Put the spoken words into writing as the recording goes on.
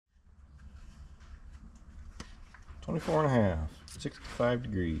24 and a half, 65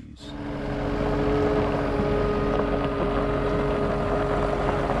 degrees.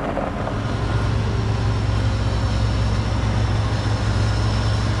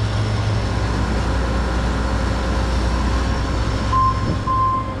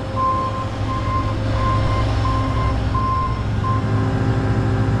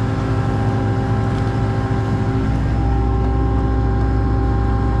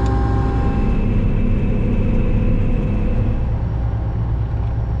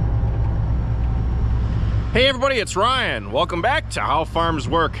 Hey everybody, it's Ryan. Welcome back to How Farms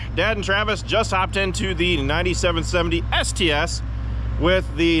Work. Dad and Travis just hopped into the 9770 STS with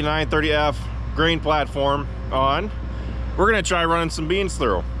the 930F grain platform on. We're gonna try running some beans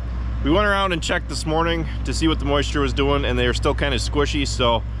through. We went around and checked this morning to see what the moisture was doing, and they were still kind of squishy,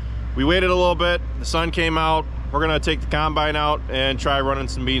 so we waited a little bit. The sun came out. We're gonna take the combine out and try running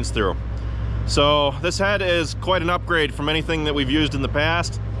some beans through. So this head is quite an upgrade from anything that we've used in the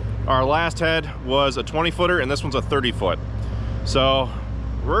past. Our last head was a 20-footer and this one's a 30-foot. So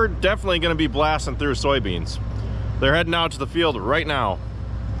we're definitely going to be blasting through soybeans. They're heading out to the field right now.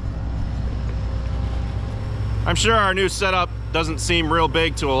 I'm sure our new setup doesn't seem real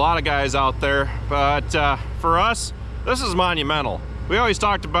big to a lot of guys out there, but for us, this is monumental. We always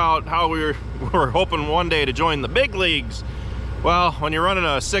talked about how we were hoping one day to join the big leagues. Well, when you're running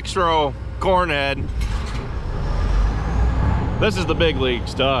a 6-row corn head, this is the big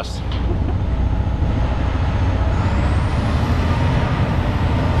leagues to us.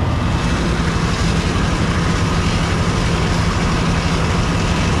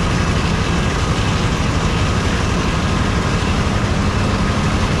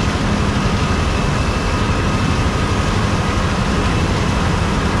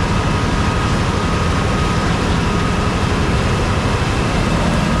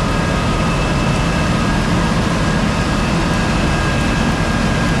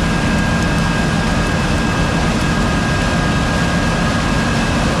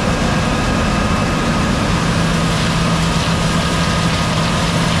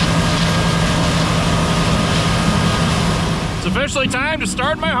 It's officially time to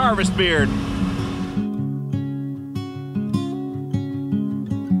start my harvest beard.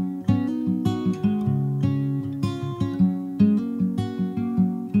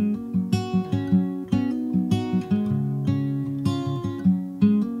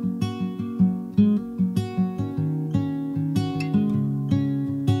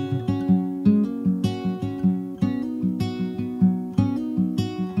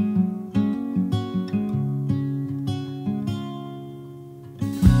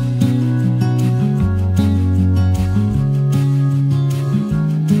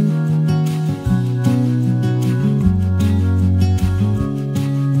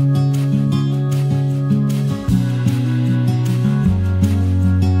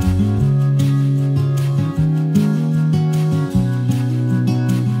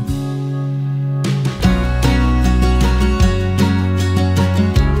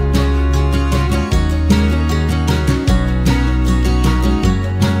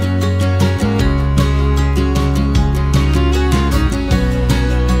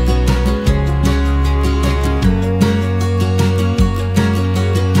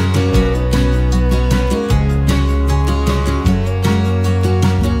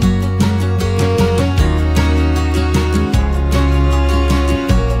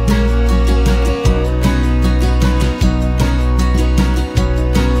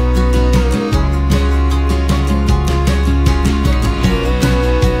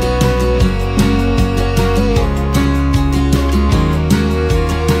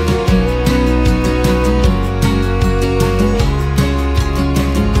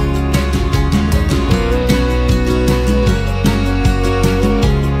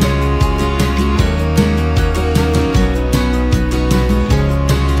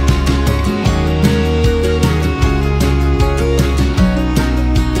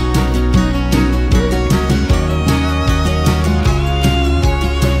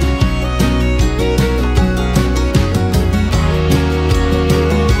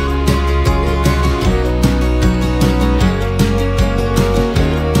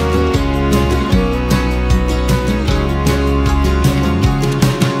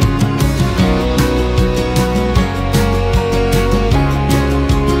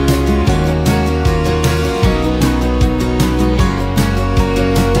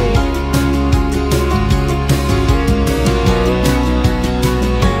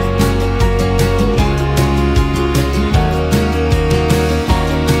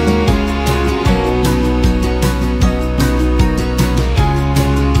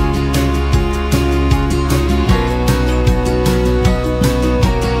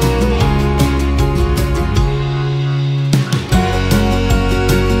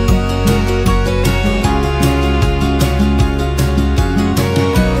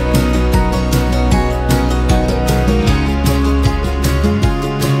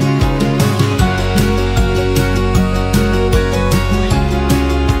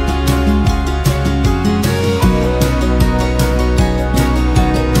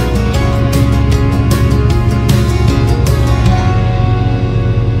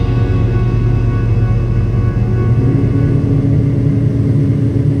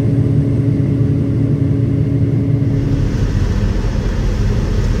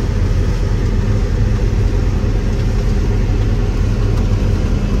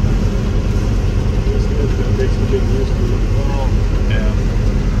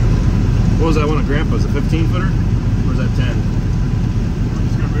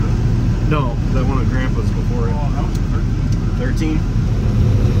 on Grandpa's before it? Oh, that was 13. 13?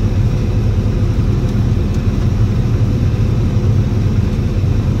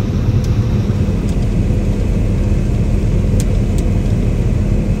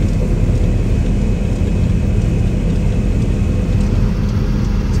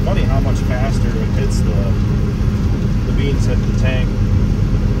 It's funny how much faster it hits the beans hit the tank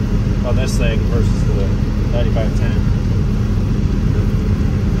on this thing versus the 9510.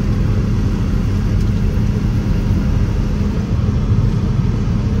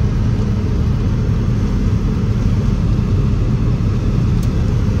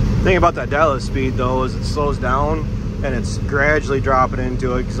 The thing about that dial speed though is it slows down and it's gradually dropping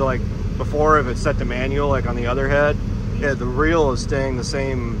into it, because like before, if it's set to manual like on the other head, yeah, the reel is staying the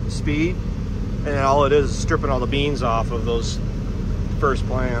same speed, and all it is stripping all the beans off of those first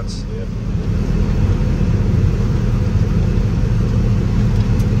plants. Yep.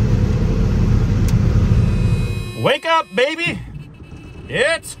 Wake up, baby!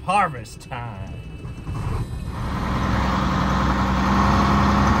 It's harvest time.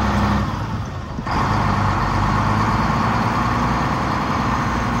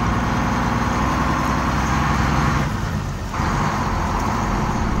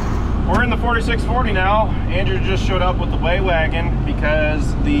 We're in the 4640 now. Andrew just showed up with the weigh wagon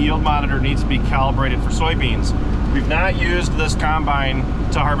because the yield monitor needs to be calibrated for soybeans. We've not used this combine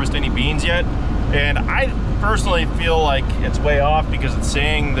to harvest any beans yet, and I personally feel like it's way off because it's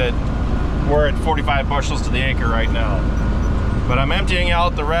saying that we're at 45 bushels to the acre right now. But I'm emptying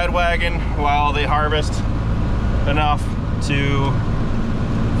out the red wagon while they harvest enough to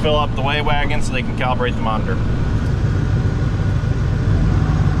fill up the weigh wagon so they can calibrate the monitor.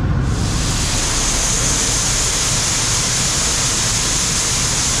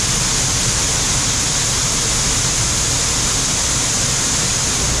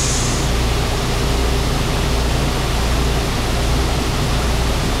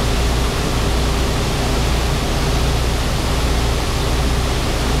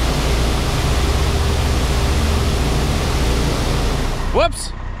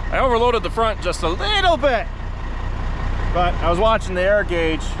 Whoops! I overloaded the front just a little bit. But I was watching the air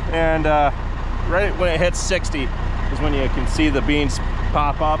gauge, and right when it hits 60 is when you can see the beans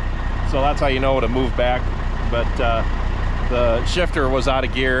pop up. So that's how you know to move back. But the shifter was out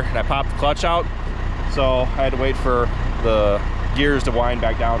of gear, and I popped the clutch out. So I had to wait for the gears to wind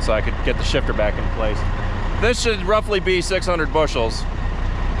back down so I could get the shifter back in place. This should roughly be 600 bushels.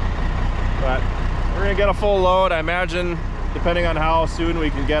 But we're gonna get a full load, I imagine. Depending on how soon we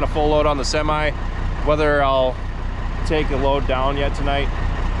can get a full load on the semi, whether I'll take a load down yet tonight,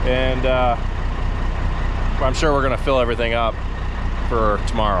 and I'm sure we're gonna fill everything up for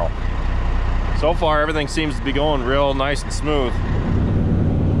tomorrow. So far, everything seems to be going real nice and smooth.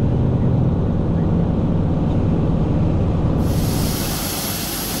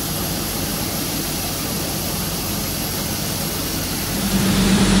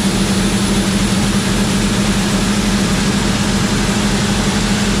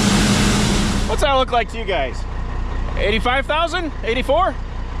 What's that look like to you guys? 85,000? 84?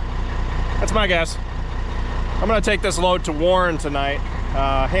 That's my guess. I'm gonna take this load to Warren tonight.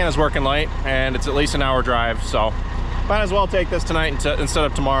 Hannah's working late, and it's at least an hour drive, so might as well take this tonight instead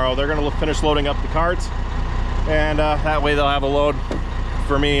of tomorrow. They're gonna finish loading up the carts, and that way they'll have a load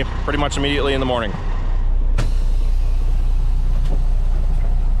for me pretty much immediately in the morning.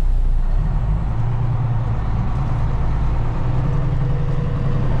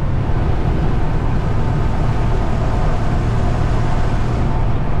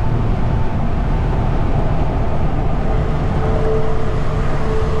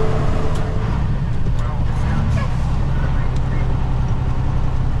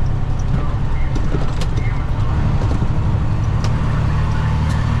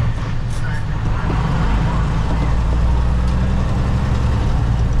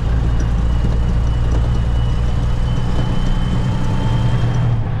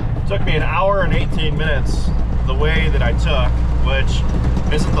 Took me an hour and 18 minutes the way that I took, which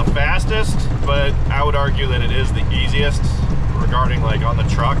isn't the fastest, but I would argue that it is the easiest regarding like on the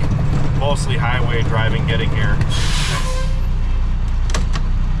truck. Mostly highway driving getting here.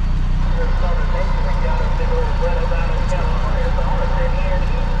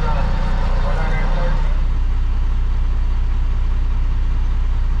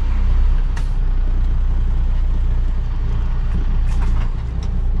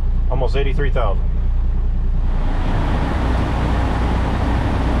 Almost 83,000.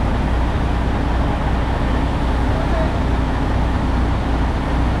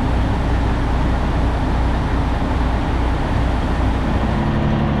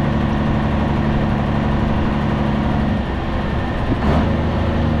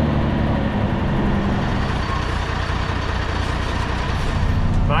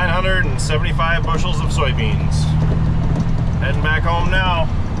 75 bushels of soybeans. Heading back home now.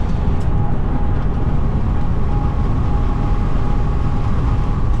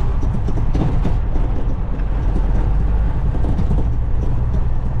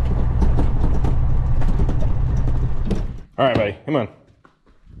 All right, buddy, come on.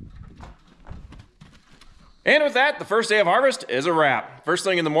 And with that, the first day of harvest is a wrap. First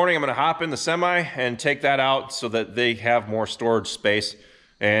thing in the morning, I'm gonna hop in the semi and take that out so that they have more storage space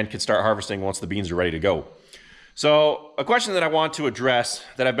and can start harvesting once the beans are ready to go. So a question that I want to address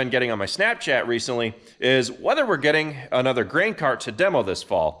that I've been getting on my Snapchat recently is whether we're getting another grain cart to demo this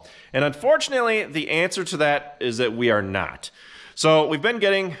fall. And unfortunately, the answer to that is that we are not. So we've been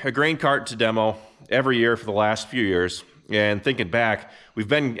getting a grain cart to demo every year for the last few years. And thinking back, we've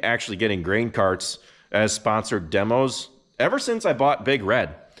been actually getting grain carts as sponsored demos ever since I bought Big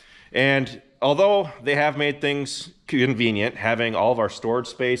Red. And although they have made things convenient, having all of our storage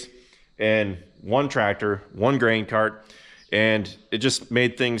space and one tractor, one grain cart, and it just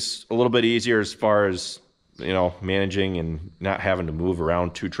made things a little bit easier as far as, you know, managing and not having to move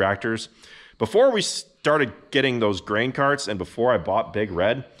around two tractors. Before we started getting those grain carts and before I bought Big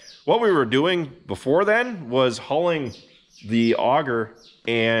Red, what we were doing before then was hauling the auger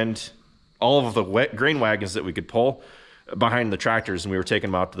and all of the grain wagons that we could pull behind the tractors, and we were taking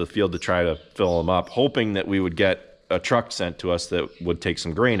them out to the field to try to fill them up, hoping that we would get a truck sent to us that would take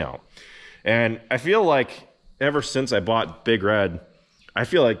some grain out. And I feel like ever since I bought Big Red, I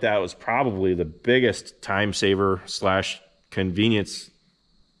feel like that was probably the biggest time saver slash convenience.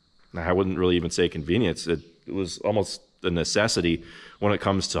 I wouldn't really even say convenience. It was almost a necessity when it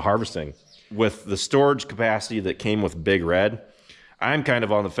comes to harvesting. With the storage capacity that came with Big Red, I'm kind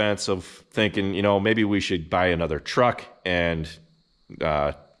of on the fence of thinking, you know, maybe we should buy another truck and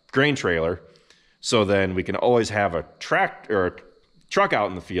grain trailer, so then we can always have a truck out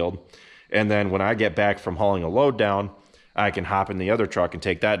in the field, and then when I get back from hauling a load down, I can hop in the other truck and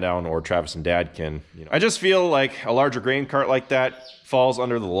take that down, or Travis and Dad can. You know, I just feel like a larger grain cart like that falls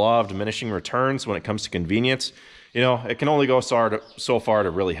under the law of diminishing returns when it comes to convenience. You know, it can only go so far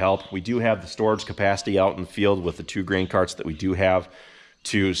to really help. We do have the storage capacity out in the field with the two grain carts that we do have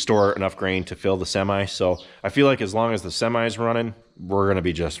to store enough grain to fill the semi. So I feel like as long as the semi is running, we're going to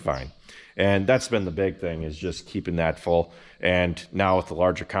be just fine. And that's been the big thing, is just keeping that full. And now with the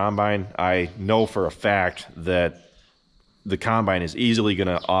larger combine, I know for a fact that the combine is easily going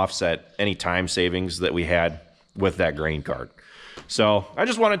to offset any time savings that we had with that grain cart. So I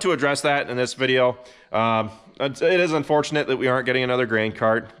just wanted to address that in this video. It is unfortunate that we aren't getting another grain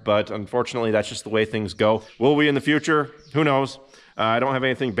cart, but unfortunately that's just the way things go. Will we in the future? Who knows? I don't have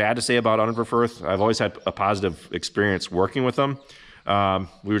anything bad to say about Unverfirth. I've always had a positive experience working with them.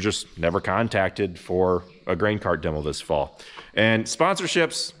 We were just never contacted for a grain cart demo this fall. And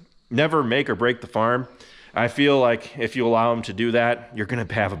sponsorships never make or break the farm. I feel like if you allow them to do that, you're going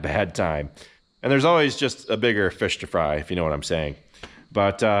to have a bad time. And there's always just a bigger fish to fry, if you know what I'm saying.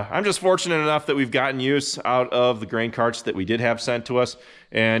 But I'm just fortunate enough that we've gotten use out of the grain carts that we did have sent to us.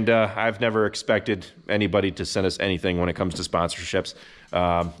 And I've never expected anybody to send us anything when it comes to sponsorships.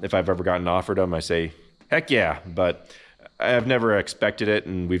 If I've ever gotten offered them, I say, heck yeah. But I've never expected it,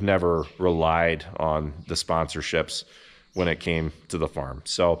 and we've never relied on the sponsorships when it came to the farm.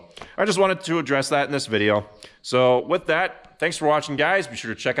 So I just wanted to address that in this video. So with that, thanks for watching, guys. Be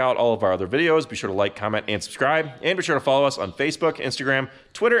sure to check out all of our other videos. Be sure to like, comment, and subscribe. And be sure to follow us on Facebook, Instagram,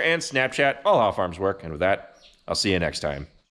 Twitter, and Snapchat, all how farms work. And with that, I'll see you next time.